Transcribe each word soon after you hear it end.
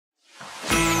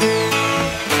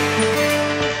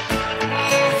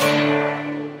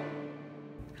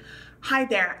Hi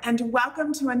there, and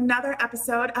welcome to another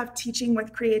episode of Teaching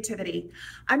with Creativity.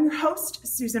 I'm your host,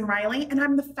 Susan Riley, and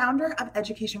I'm the founder of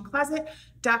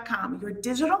EducationCloset.com, your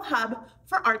digital hub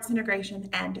for arts integration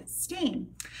and STEAM.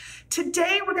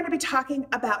 Today, we're going to be talking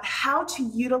about how to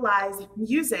utilize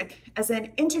music as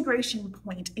an integration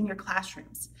point in your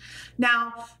classrooms.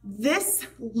 Now, this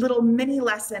little mini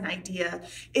lesson idea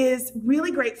is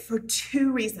really great for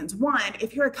two reasons. One,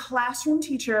 if you're a classroom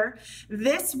teacher,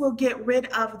 this will get rid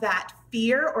of that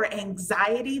fear or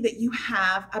anxiety that you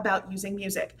have about using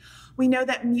music. We know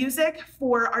that music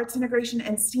for arts integration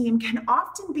and STEAM can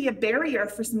often be a barrier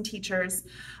for some teachers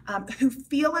who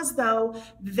feel as though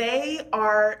they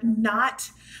are not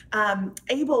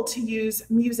able to use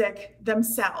music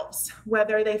themselves,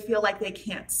 whether they feel like they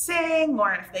can't sing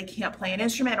or if they can't play an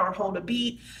instrument or hold a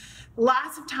beat.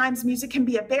 Lots of times music can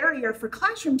be a barrier for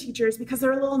classroom teachers because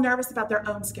they're a little nervous about their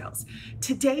own skills.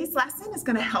 Today's lesson is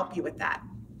going to help you with that.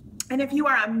 And if you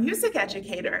are a music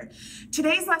educator,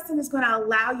 today's lesson is going to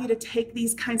allow you to take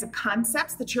these kinds of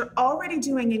concepts that you're already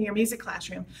doing in your music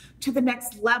classroom to the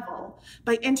next level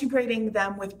by integrating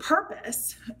them with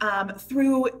purpose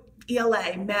through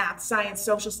ELA, math, science,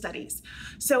 social studies.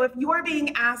 So if you're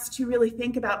being asked to really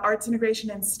think about arts integration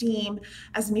and STEAM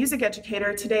as a music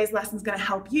educator, today's lesson is going to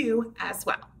help you as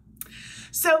well.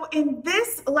 So in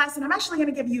this lesson, I'm actually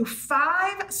going to give you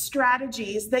 5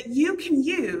 strategies that you can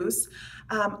use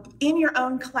in your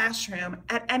own classroom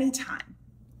at any time.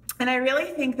 And I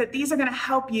really think that these are going to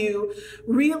help you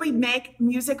really make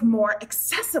music more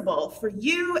accessible for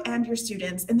you and your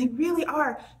students, and they really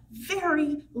are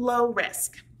very low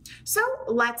risk. So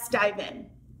let's dive in.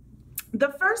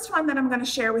 The first one that I'm going to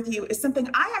share with you is something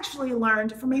I actually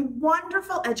learned from a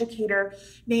wonderful educator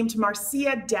named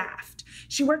Marcia Daft.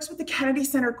 She works with the Kennedy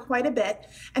Center quite a bit,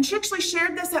 and she actually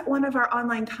shared this at one of our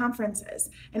online conferences,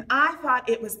 and I thought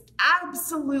it was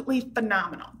absolutely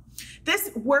phenomenal.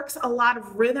 This works a lot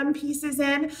of rhythm pieces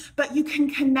in, but you can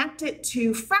connect it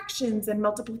to fractions and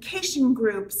multiplication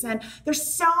groups, and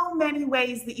there's so many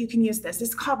ways that you can use this.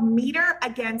 It's called meter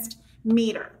against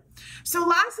meter. So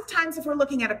lots of times if we're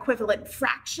looking at equivalent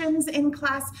fractions in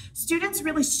class, students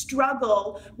really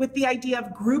struggle with the idea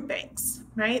of groupings,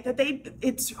 right?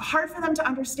 It's hard for them to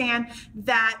understand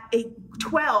that a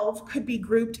 12 could be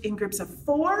grouped in groups of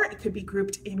 4, it could be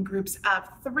grouped in groups of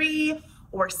 3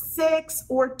 or 6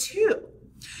 or 2.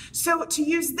 So to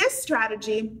use this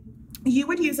strategy, you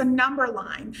would use a number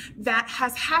line that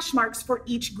has hash marks for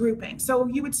each grouping. So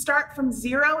you would start from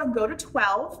 0 and go to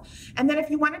 12. And then if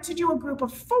you wanted to do a group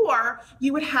of 4,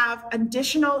 you would have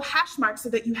additional hash marks so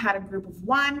that you had a group of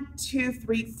 1, 2,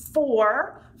 3,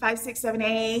 4, 5, 6, 7,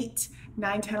 8,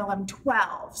 9, 10, 11,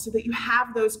 12. So that you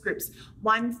have those groups,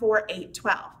 1, 4, 8,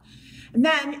 12. And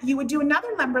then you would do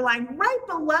another number line right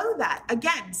below that.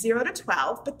 Again, 0 to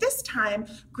 12, but this time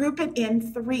group it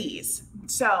in 3s.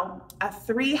 So a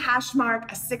 3 hash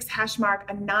mark, a 6 hash mark,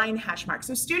 a 9 hash mark.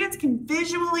 So students can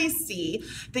visually see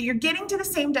that you're getting to the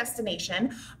same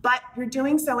destination, but you're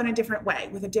doing so in a different way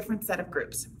with a different set of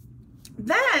groups.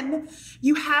 Then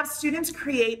you have students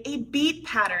create a beat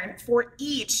pattern for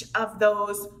each of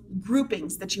those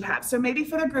groupings that you have. So maybe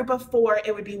for the group of 4,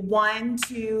 it would be 1,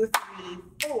 2, 3,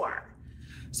 4.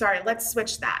 Sorry, let's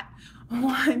switch that.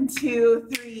 1, 2,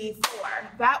 3, 4.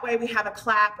 That way we have a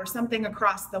clap or something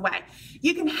across the way.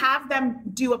 You can have them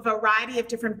do a variety of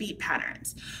different beat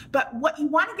patterns. But what you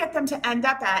want to get them to end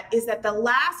up at is that the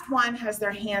last one has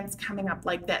their hands coming up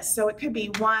like this. So it could be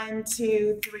 1,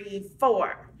 2, 3,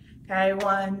 4. Okay,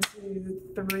 1, 2,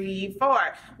 3,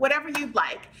 4, whatever you'd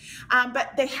like.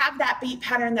 But they have that beat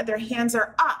pattern that their hands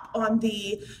are up on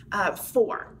the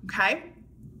 4, okay?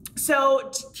 So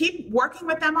to keep working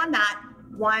with them on that.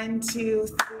 1, 2,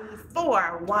 3,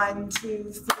 4. 1, 2,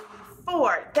 3,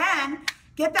 4. Then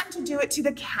get them to do it to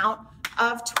the count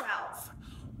of 12.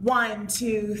 1,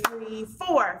 2, 3,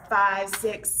 4, 5,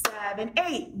 6, 7,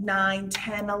 8, 9,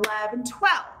 10, 11,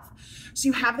 12. So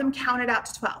you have them count it out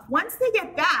to 12. Once they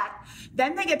get that,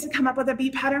 then they get to come up with a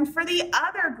beat pattern for the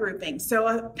other grouping, so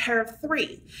a pair of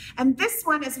 3. And this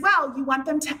one as well, you want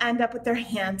them to end up with their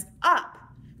hands up.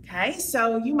 Okay,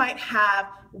 so you might have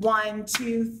 1,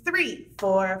 2, 3,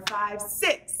 4, 5,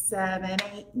 6, 7,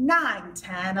 8, 9,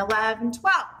 10, 11,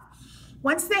 12.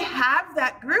 Once they have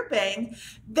that grouping,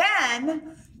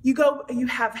 then you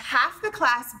have half the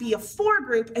class be a 4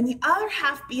 group and the other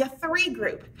half be a 3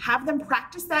 group. Have them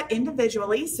practice that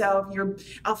individually. So if you're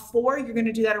a 4, you're going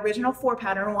to do that original 4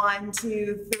 pattern. 1,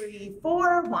 2, 3,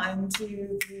 4. 1,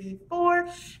 2, 3, 4.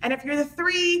 And if you're the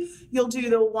 3, you'll do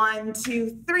the 1,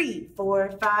 2, 3,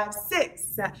 4, 5,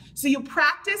 6. So you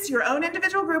practice your own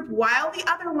individual group while the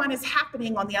other one is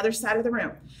happening on the other side of the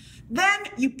room. Then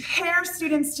you pair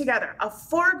students together. A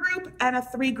 4 group and a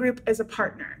 3 group is a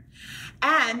partner.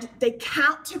 And they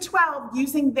count to 12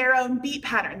 using their own beat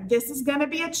pattern. This is going to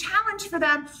be a challenge for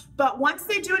them, but once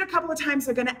they do it a couple of times,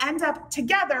 they're going to end up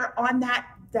together on that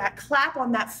clap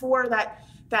on that 4,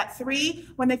 that 3.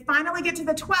 When they finally get to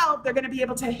the 12, they're going to be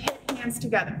able to hit hands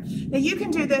together. Now you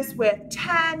can do this with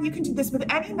 10, you can do this with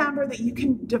any number that you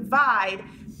can divide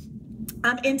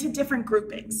into different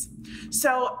groupings.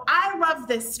 So I love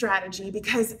this strategy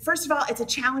because, first of all, it's a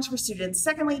challenge for students.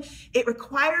 Secondly, it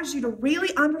requires you to really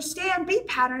understand beat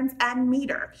patterns and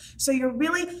meter. So you're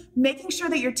really making sure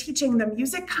that you're teaching the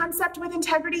music concept with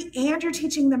integrity and you're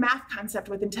teaching the math concept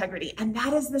with integrity. And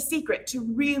that is the secret to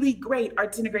really great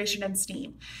arts integration and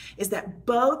STEAM, is that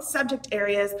both subject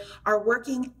areas are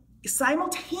working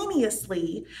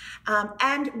simultaneously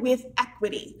and with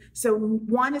equity. So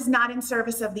one is not in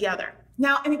service of the other.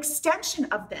 Now, an extension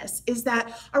of this is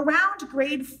that around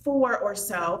grade 4 or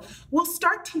so, we'll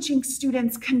start teaching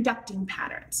students conducting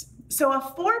patterns. So a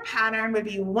 4 pattern would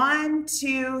be 1,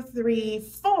 2, 3,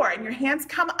 4, and your hands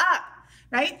come up,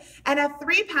 right? And a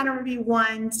 3 pattern would be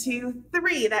 1, 2,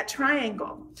 3, that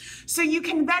triangle. So you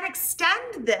can then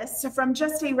extend this from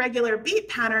just a regular beat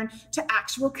pattern to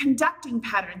actual conducting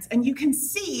patterns, and you can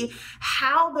see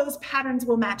how those patterns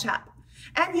will match up.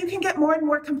 And you can get more and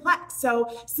more complex. So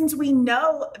since we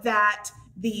know that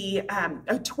the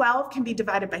 12 can be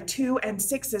divided by 2 and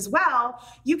 6 as well,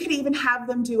 you could even have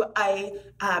them do a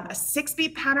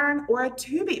 6-beat pattern or a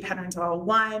 2-beat pattern. So a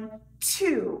 1,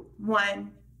 2,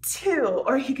 1, 2,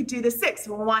 or you could do the 6,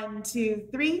 1, 2,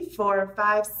 3, 4,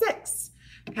 5, 6.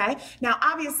 Okay, now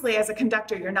obviously as a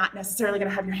conductor, you're not necessarily going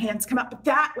to have your hands come up, but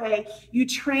that way you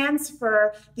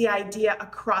transfer the idea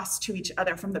across to each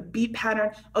other from the beat pattern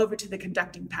over to the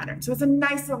conducting pattern. So it's a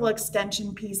nice little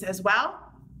extension piece as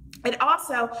well. It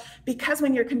also, because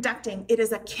when you're conducting, it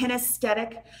is a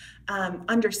kinesthetic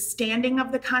understanding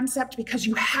of the concept, because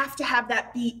you have to have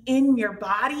that beat in your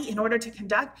body in order to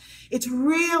conduct. It's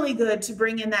really good to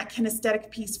bring in that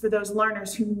kinesthetic piece for those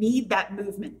learners who need that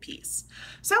movement piece.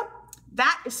 So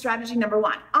that is strategy number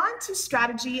 1. On to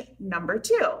strategy number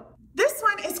 2. This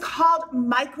one is called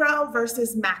micro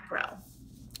versus macro.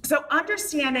 So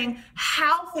understanding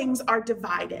how things are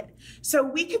divided. So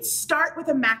we could start with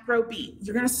a macro beat.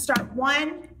 You're going to start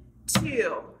 1,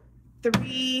 2,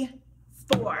 3,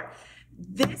 4.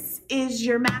 This is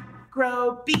your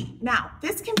macro beat. Now,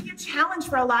 this can be a challenge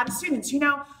for a lot of students. You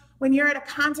know, when you're at a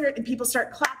concert and people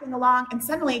start clapping along and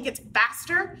suddenly it gets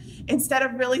faster instead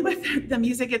of really with the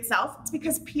music itself, it's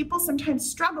because people sometimes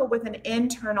struggle with an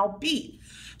internal beat.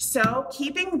 So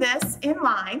keeping this in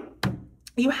line,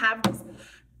 you have this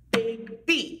big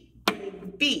beat,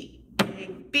 big beat,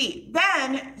 big beat.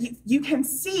 Then you can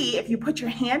see, if you put your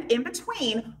hand in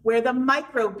between, where the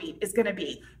micro beat is going to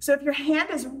be. So if your hand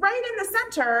is right in the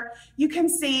center, you can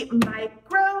see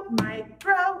micro,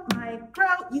 micro, micro.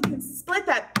 You can split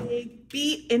that big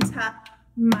beat into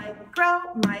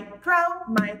micro, micro,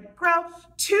 micro.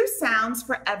 2 sounds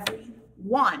for every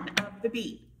one of the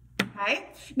beat. Okay?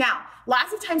 Now,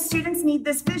 lots of times students need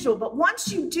this visual, but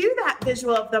once you do that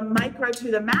visual of the micro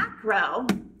to the macro,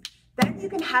 then you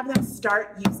can have them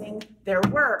start using their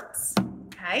words,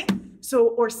 okay? So,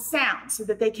 or sound, so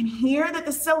that they can hear that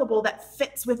the syllable that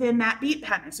fits within that beat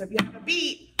pattern. So if you have a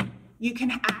beat, you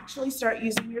can actually start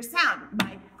using your sound.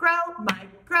 Micro,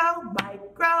 micro,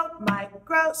 micro,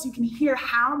 micro. So you can hear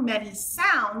how many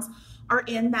sounds are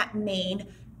in that main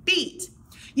beat.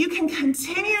 You can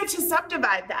continue to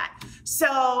subdivide that.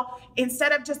 So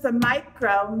instead of just a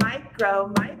micro,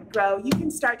 micro, micro, you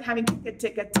can start having ticka,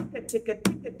 ticka, ticka, ticka,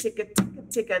 ticka, ticka, ticka,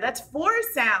 ticka. That's 4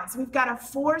 sounds. We've got a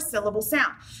 4-syllable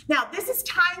sound. Now, this is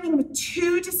tying in with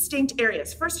 2 distinct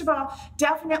areas. First of all,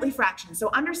 definitely fractions. So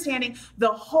understanding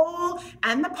the whole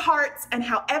and the parts, and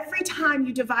how every time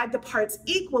you divide the parts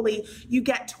equally, you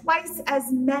get twice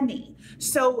as many.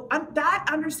 So that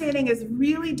understanding is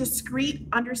really discrete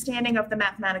understanding of the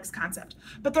mathematics concept.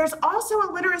 But there's also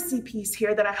a literacy piece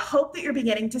here that I hope that you're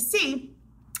beginning to see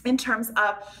in terms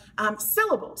of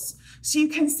syllables. So you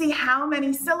can see how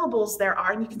many syllables there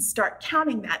are, and you can start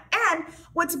counting that. And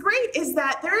what's great is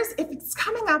that if it's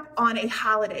coming up on a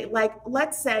holiday, like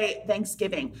let's say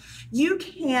Thanksgiving, you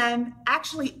can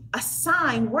actually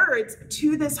assign words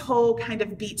to this whole kind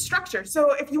of beat structure.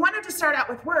 So if you wanted to start out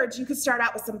with words, you could start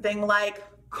out with something like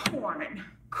corn,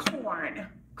 corn,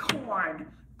 corn,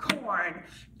 corn,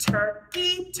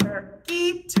 turkey,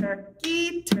 turkey,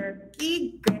 turkey,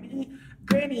 turkey, granny,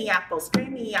 granny apples,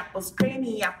 granny apples,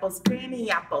 granny apples, granny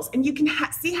apples. And you can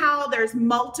see how there's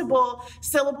multiple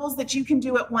syllables that you can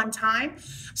do at one time.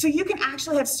 So you can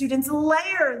actually have students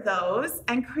layer those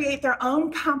and create their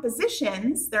own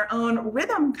compositions, their own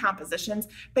rhythm compositions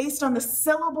based on the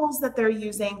syllables that they're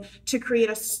using to create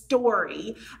a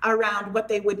story around what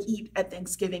they would eat at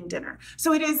Thanksgiving dinner.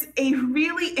 So it is a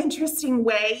really interesting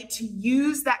way to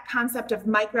use that concept of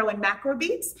micro and macro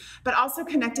beats, but also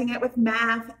connecting it with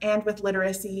math and with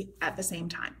literacy at the same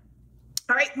time.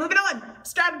 All right, moving on.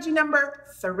 Strategy number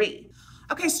 3.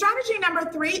 Okay, strategy number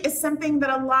 3 is something that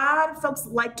a lot of folks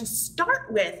like to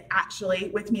start with, actually,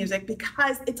 with music,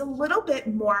 because it's a little bit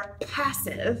more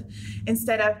passive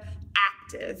instead of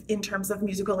active in terms of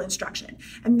musical instruction.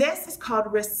 And this is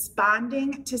called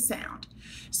responding to sound.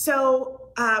 So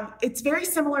it's very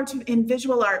similar to in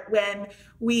visual art when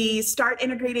we start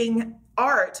integrating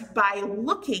art by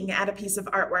looking at a piece of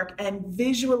artwork and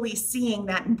visually seeing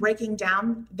that and breaking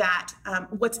down that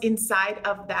what's inside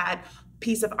of that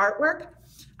piece of artwork.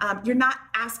 You're not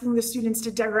asking the students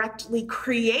to directly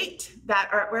create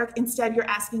that artwork. Instead, you're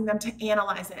asking them to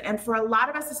analyze it. And for a lot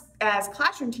of us as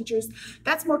classroom teachers,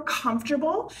 that's more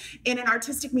comfortable in an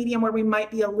artistic medium where we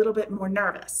might be a little bit more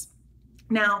nervous.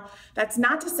 Now, that's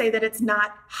not to say that it's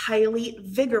not highly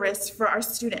vigorous for our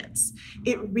students.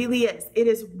 It really is. It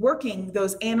is working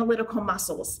those analytical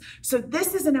muscles. So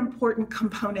this is an important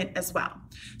component as well.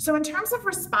 So in terms of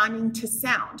responding to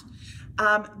sound,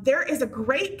 there is a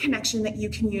great connection that you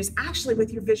can use actually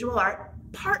with your visual art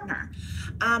partner.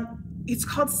 It's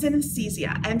called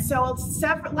synesthesia. And so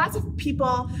lots of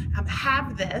people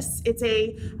have this. It's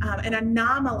an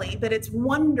anomaly, but it's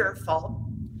wonderful.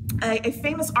 A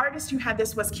famous artist who had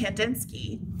this was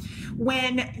Kandinsky.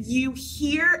 When you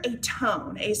hear a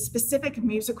tone, a specific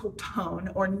musical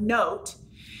tone or note,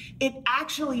 it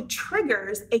actually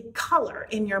triggers a color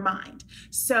in your mind.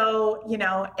 So, you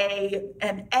know,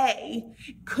 the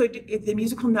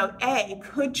musical note A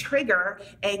could trigger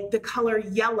the color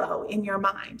yellow in your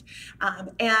mind.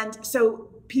 And so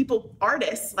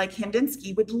artists like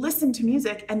Kandinsky would listen to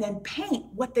music and then paint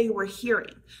what they were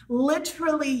hearing.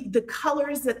 Literally, the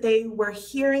colors that they were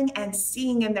hearing and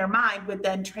seeing in their mind would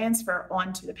then transfer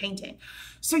onto the painting.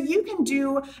 So you can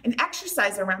do an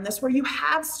exercise around this where you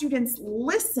have students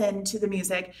listen to the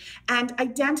music and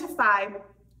identify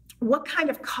what kind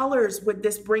of colors would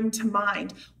this bring to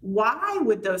mind? Why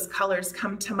would those colors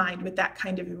come to mind with that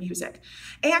kind of music?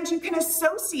 And you can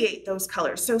associate those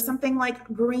colors. So something like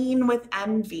green with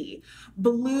envy,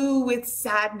 blue with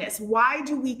sadness. Why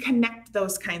do we connect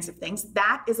those kinds of things?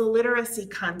 That is a literacy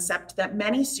concept that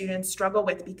many students struggle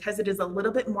with because it is a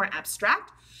little bit more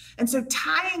abstract. And so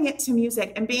tying it to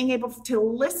music and being able to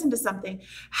listen to something,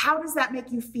 how does that make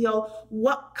you feel?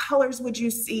 What colors would you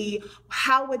see?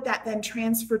 How would that then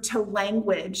transfer to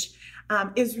language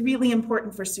is really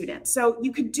important for students. So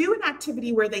you could do an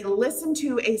activity where they listen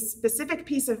to a specific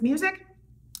piece of music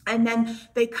and then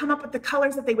they come up with the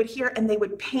colors that they would hear and they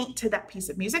would paint to that piece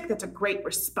of music. That's a great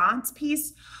response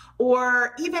piece.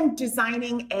 Or even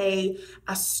designing a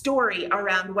story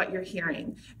around what you're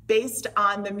hearing based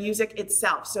on the music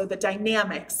itself. So the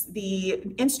dynamics, the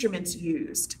instruments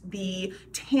used, the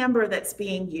timbre that's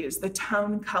being used, the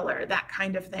tone color, that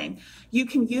kind of thing. You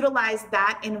can utilize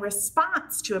that in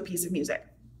response to a piece of music.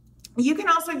 You can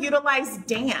also utilize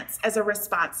dance as a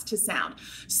response to sound.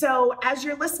 So as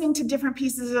you're listening to different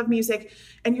pieces of music,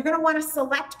 and you're going to want to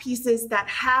select pieces that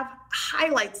have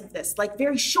highlights of this, like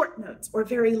very short notes or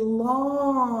very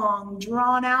long,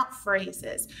 drawn out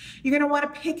phrases. You're going to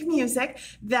want to pick music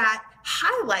that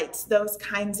highlights those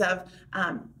kinds of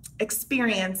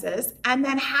experiences and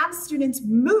then have students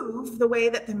move the way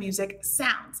that the music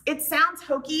sounds. It sounds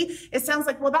hokey. It sounds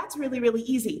like, well, that's really, really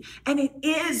easy. And it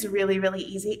is really, really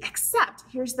easy, except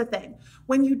here's the thing.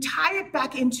 When you tie it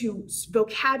back into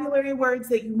vocabulary words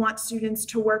that you want students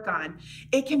to work on,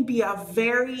 it can be a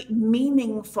very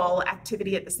meaningful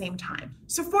activity at the same time.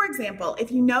 So for example,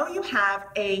 if you know you have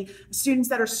students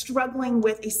that are struggling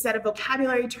with a set of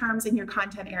vocabulary terms in your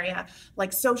content area,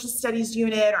 like social studies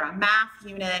unit or a math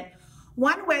unit,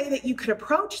 one way that you could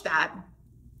approach that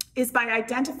is by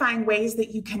identifying ways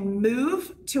that you can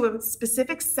move to a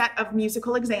specific set of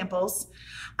musical examples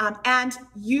and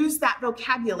use that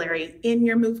vocabulary in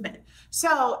your movement.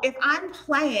 So if I'm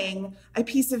playing a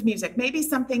piece of music, maybe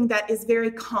something that is very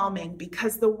calming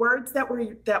because the words that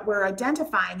we're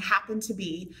identifying happen to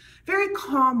be very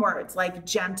calm words like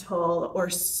gentle or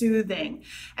soothing,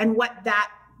 and what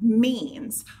that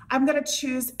means, I'm going to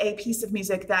choose a piece of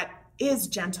music that is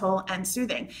gentle and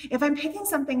soothing. If I'm picking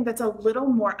something that's a little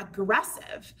more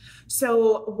aggressive,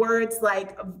 so words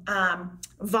like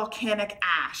volcanic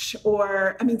ash,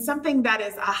 or something that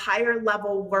is a higher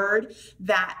level word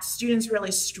that students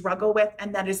really struggle with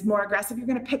and that is more aggressive, you're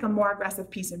going to pick a more aggressive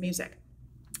piece of music.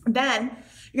 Then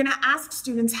you're going to ask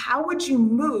students, how would you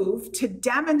move to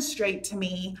demonstrate to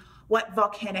me what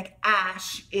volcanic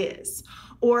ash is?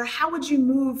 Or how would you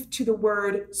move to the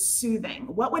word soothing?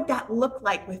 What would that look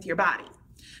like with your body?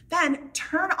 Then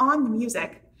turn on the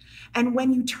music, and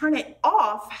when you turn it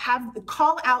off,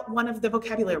 call out one of the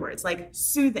vocabulary words like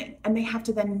soothing, and they have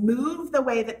to then move the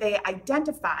way that they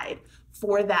identified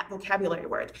for that vocabulary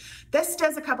word. This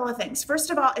does a couple of things. First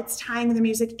of all, it's tying the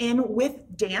music in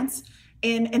with dance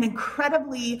in an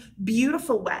incredibly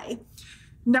beautiful way.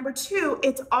 Number two,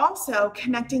 it's also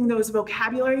connecting those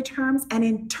vocabulary terms and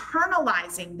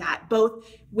internalizing that both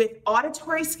with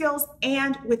auditory skills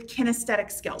and with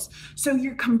kinesthetic skills. So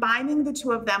you're combining the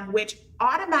two of them, which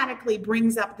automatically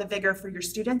brings up the vigor for your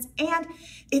students. And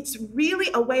it's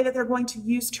really a way that they're going to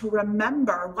use to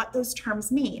remember what those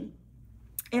terms mean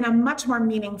in a much more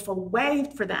meaningful way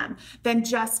for them than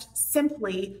just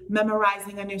simply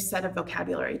memorizing a new set of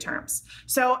vocabulary terms.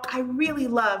 So I really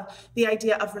love the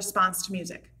idea of response to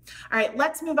music. All right,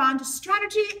 let's move on to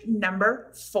strategy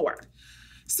number 4.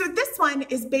 So this one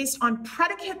is based on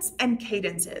predicates and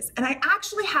cadences. And I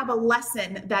actually have a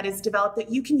lesson that is developed that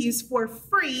you can use for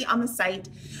free on the site,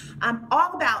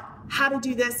 all about how to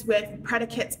do this with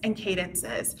predicates and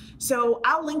cadences. So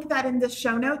I'll link that in the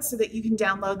show notes so that you can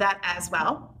download that as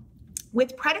well.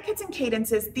 With predicates and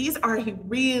cadences, these are a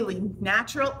really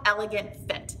natural, elegant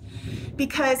fit,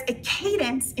 because a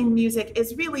cadence in music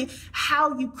is really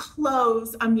how you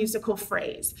close a musical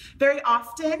phrase. Very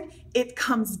often it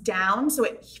comes down, so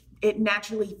it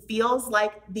naturally feels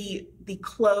like the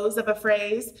close of a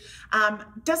phrase.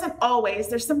 Doesn't always,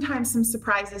 there's sometimes some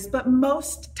surprises, but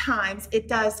most times it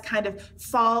does kind of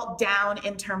fall down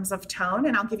in terms of tone,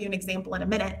 and I'll give you an example in a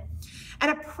minute. And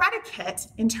a predicate,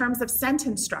 in terms of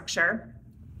sentence structure,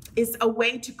 is a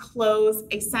way to close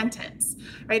a sentence,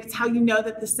 right? It's how you know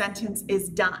that the sentence is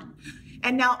done.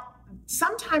 And now,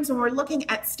 sometimes when we're looking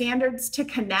at standards to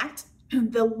connect,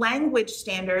 the language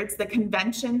standards, the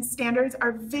convention standards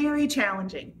are very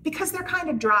challenging because they're kind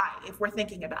of dry if we're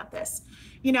thinking about this.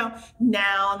 You know,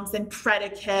 nouns and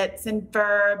predicates and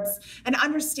verbs, and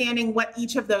understanding what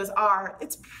each of those are,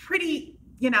 it's pretty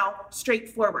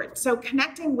straightforward. So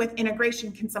connecting with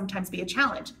integration can sometimes be a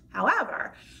challenge.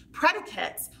 However,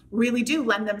 predicates really do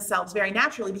lend themselves very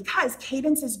naturally because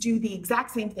cadences do the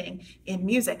exact same thing in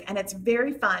music, and it's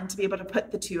very fun to be able to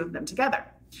put the two of them together.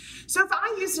 So if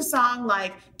I used a song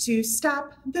like, to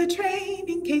stop the train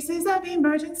in cases of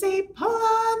emergency, pull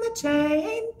on the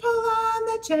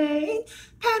chain,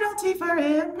 penalty for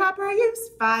improper use,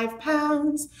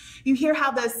 £5. You hear how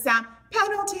the sound,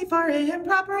 penalty for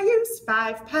improper use,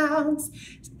 £5,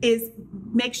 is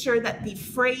make sure that the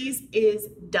phrase is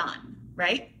done,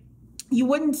 right? You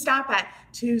wouldn't stop at,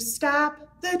 to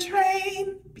stop the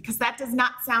train, because that does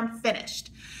not sound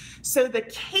finished. So the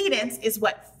cadence is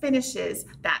what finishes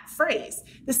that phrase.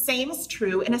 The same is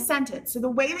true in a sentence. So the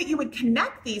way that you would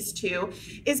connect these two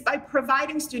is by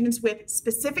providing students with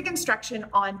specific instruction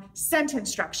on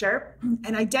sentence structure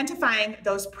and identifying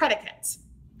those predicates.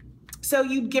 So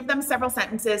you'd give them several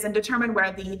sentences and determine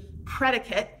where the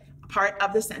predicate part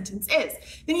of the sentence is.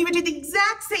 Then you would do the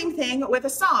exact same thing with a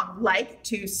song, like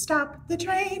to stop the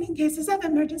train in cases of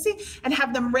emergency, and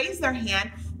have them raise their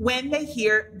hand when they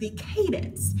hear the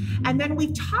cadence. And then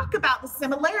we talk about the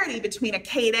similarity between a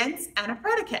cadence and a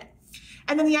predicate.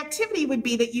 And then the activity would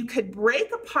be that you could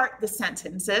break apart the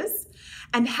sentences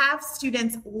and have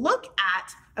students look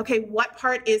at, okay, what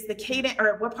part is the cadence,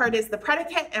 or what part is the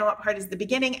predicate and what part is the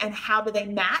beginning, and how do they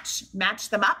match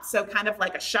them up? So kind of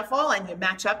like a shuffle, and you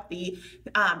match up the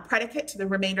predicate to the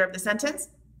remainder of the sentence.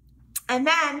 And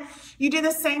then you do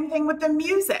the same thing with the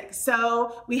music.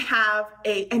 So we have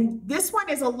and this one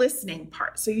is a listening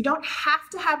part. So you don't have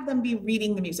to have them be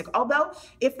reading the music. Although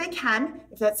if they can,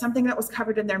 if that's something that was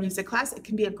covered in their music class, it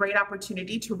can be a great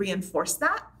opportunity to reinforce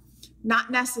that.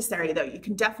 Not necessary though. You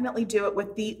can definitely do it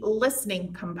with the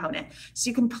listening component. So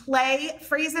you can play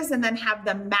phrases and then have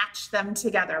them match them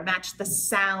together, match the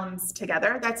sounds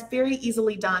together. That's very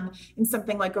easily done in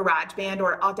something like GarageBand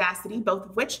or Audacity, both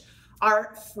of which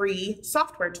are free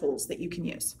software tools that you can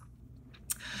use.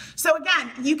 So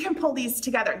again, you can pull these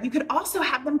together. You could also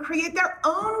have them create their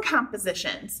own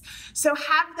compositions. So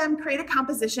have them create a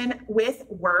composition with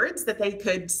words that they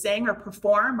could sing or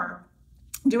perform or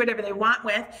do whatever they want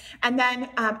with, and then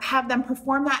have them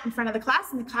perform that in front of the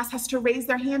class, and the class has to raise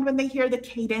their hand when they hear the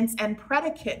cadence and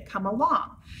predicate come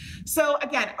along. So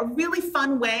again, a really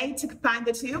fun way to combine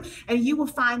the two, and you will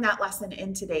find that lesson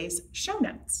in today's show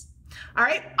notes. All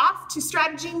right, off to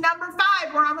strategy number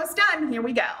 5. We're almost done. Here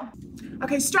we go.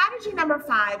 Okay, strategy number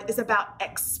 5 is about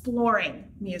exploring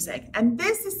music, and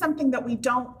this is something that we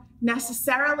don't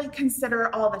necessarily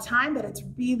consider all the time, but it's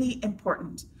really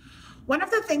important. One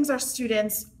of the things our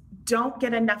students don't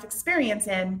get enough experience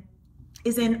in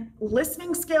is in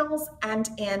listening skills and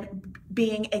in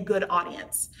being a good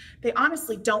audience. They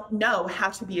honestly don't know how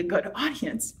to be a good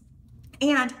audience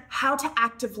and how to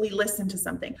actively listen to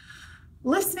something.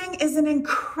 Listening is an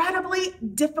incredibly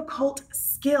difficult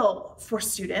skill for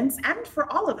students and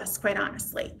for all of us, quite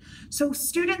honestly. So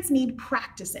students need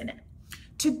practice in it.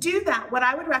 To do that, what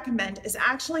I would recommend is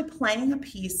actually playing a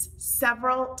piece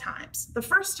several times. The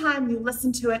first time you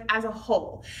listen to it as a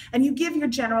whole and you give your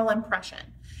general impression.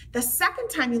 The second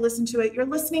time you listen to it, you're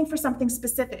listening for something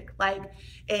specific, like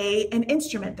an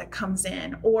instrument that comes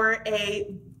in, or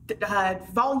a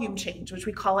volume change, which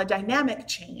we call a dynamic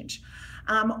change.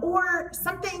 Or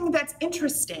something that's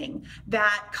interesting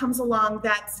that comes along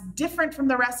that's different from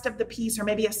the rest of the piece, or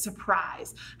maybe a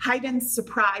surprise. Haydn's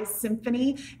Surprise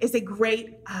Symphony is a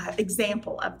great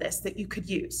example of this that you could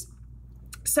use.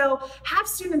 So have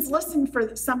students listen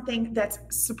for something that's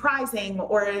surprising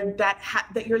or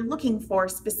that you're looking for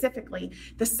specifically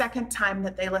the second time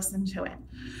that they listen to it.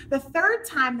 The third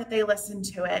time that they listen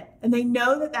to it and they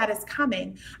know that that is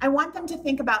coming, I want them to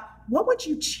think about, what would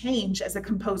you change as a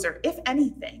composer, if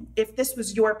anything, if this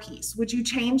was your piece? Would you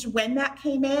change when that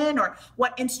came in, or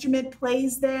what instrument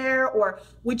plays there, or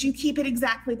would you keep it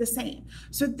exactly the same?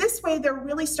 So this way they're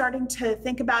really starting to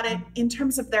think about it in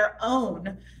terms of their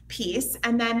own piece,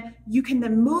 and then you can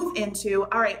then move into,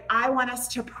 all right, I want us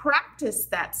to practice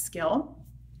that skill.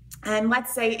 And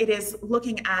let's say it is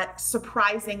looking at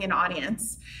surprising an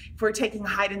audience. If we're taking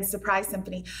Haydn's Surprise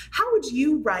Symphony, how would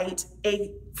you write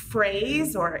a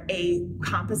phrase or a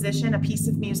composition, a piece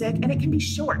of music? And it can be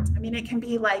short. I mean, it can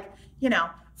be like,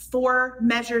 4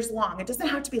 measures long. It doesn't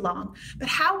have to be long, but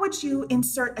how would you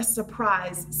insert a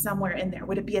surprise somewhere in there?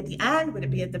 Would it be at the end? Would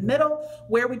it be at the middle?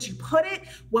 Where would you put it?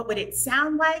 What would it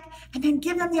sound like? And then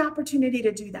give them the opportunity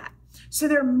to do that. So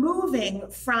they're moving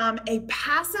from a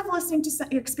passive listening to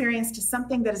experience to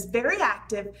something that is very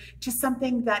active, to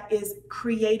something that is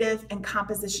creative and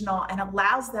compositional and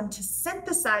allows them to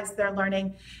synthesize their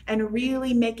learning and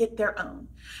really make it their own.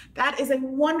 That is a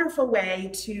wonderful way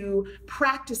to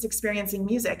practice experiencing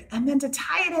music. And then to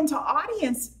tie it into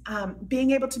audience,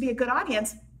 being able to be a good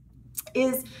audience,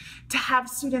 is to have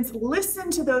students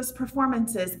listen to those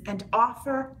performances and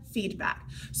offer feedback.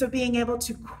 So being able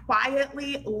to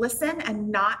quietly listen and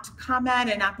not comment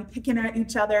and not be picking at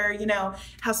each other,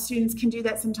 how students can do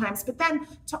that sometimes, but then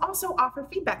to also offer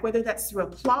feedback, whether that's through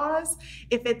applause,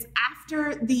 if it's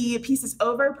after the piece is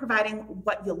over, providing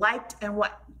what you liked and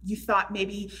what you thought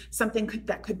maybe something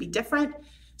that could be different.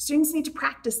 Students need to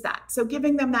practice that. So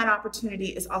giving them that opportunity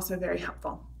is also very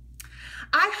helpful.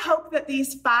 I hope that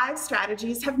these 5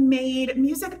 strategies have made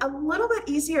music a little bit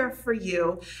easier for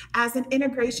you as an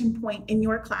integration point in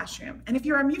your classroom. And if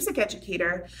you're a music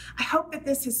educator, I hope that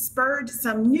this has spurred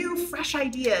some new, fresh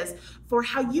ideas for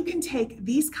how you can take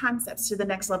these concepts to the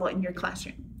next level in your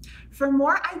classroom. For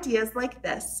more ideas like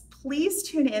this, please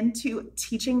tune in to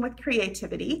Teaching with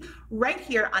Creativity right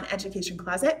here on Education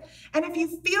Closet. And if you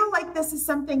feel like this is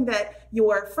something that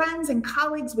your friends and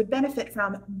colleagues would benefit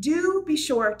from, do be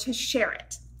sure to share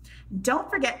it. Don't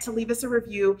forget to leave us a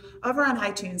review over on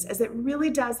iTunes, as it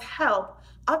really does help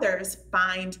others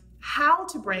find how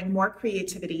to bring more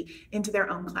creativity into their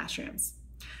own classrooms.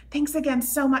 Thanks again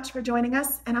so much for joining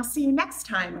us, and I'll see you next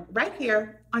time right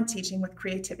here on Teaching with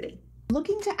Creativity.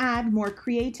 Looking to add more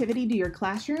creativity to your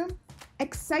classroom?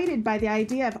 Excited by the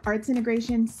idea of arts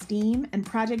integration, STEAM, and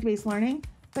project-based learning,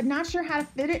 but not sure how to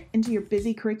fit it into your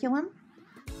busy curriculum?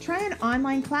 Try an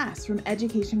online class from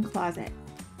Education Closet.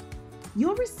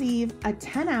 You'll receive a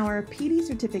 10-hour PD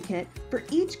certificate for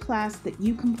each class that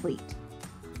you complete.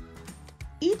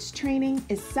 Each training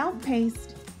is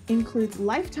self-paced, includes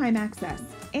lifetime access,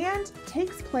 and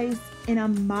takes place in a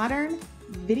modern,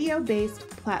 video-based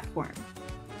platform.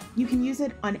 You can use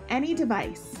it on any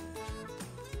device.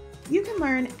 You can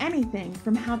learn anything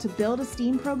from how to build a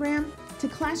STEAM program to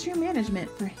classroom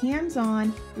management for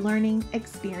hands-on learning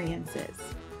experiences.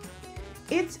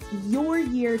 It's your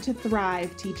year to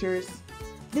thrive, teachers.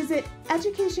 Visit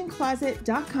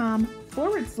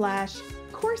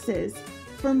educationcloset.com/courses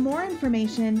for more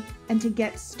information and to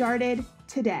get started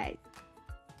today.